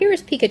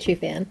Pikachu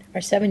fan,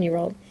 our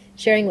 7-year-old,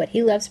 sharing what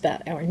he loves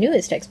about our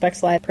newest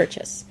Xbox Live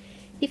purchase.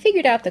 He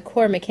figured out the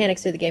core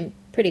mechanics of the game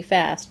pretty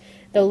fast,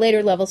 though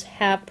later levels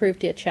have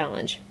proved a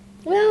challenge.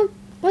 Well,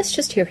 let's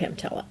just hear him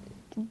tell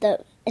it.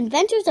 The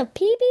inventors of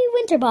PB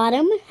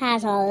Winterbottom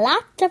has a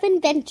lot of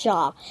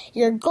adventure.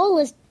 Your goal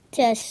is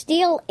to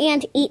steal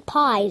and eat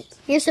pies.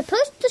 You're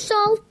supposed to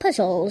solve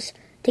puzzles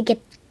to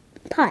get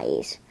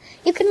pies.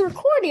 You can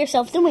record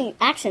yourself doing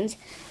actions,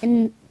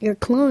 and your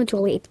clones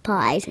will eat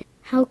pies.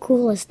 How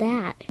cool is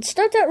that? It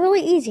starts out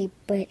really easy,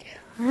 but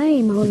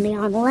I'm only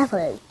on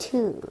level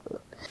 2.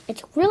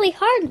 It's really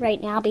hard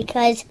right now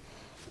because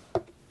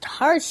it's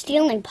hard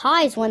stealing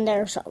pies when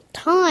there's a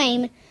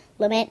time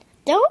limit.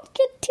 Don't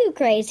get too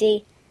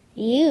crazy.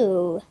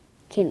 You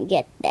can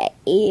get the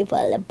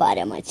evil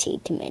bottom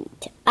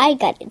achievement. I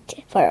got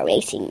it for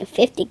erasing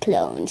 50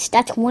 clones.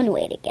 That's one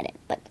way to get it,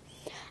 but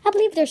I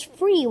believe there's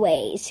free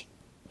ways.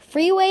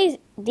 Free ways?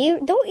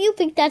 Don't you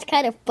think that's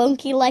kind of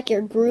funky, like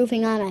you're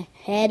grooving on a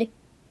head?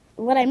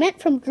 What I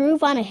meant from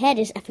groove on a head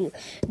is if you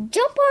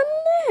jump on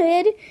the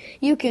head,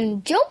 you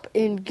can jump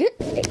and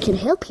it can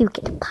help you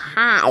get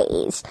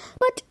pies.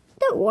 But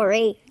don't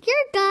worry,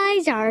 your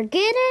guys are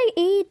gonna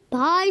eat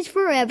pies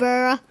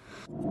forever.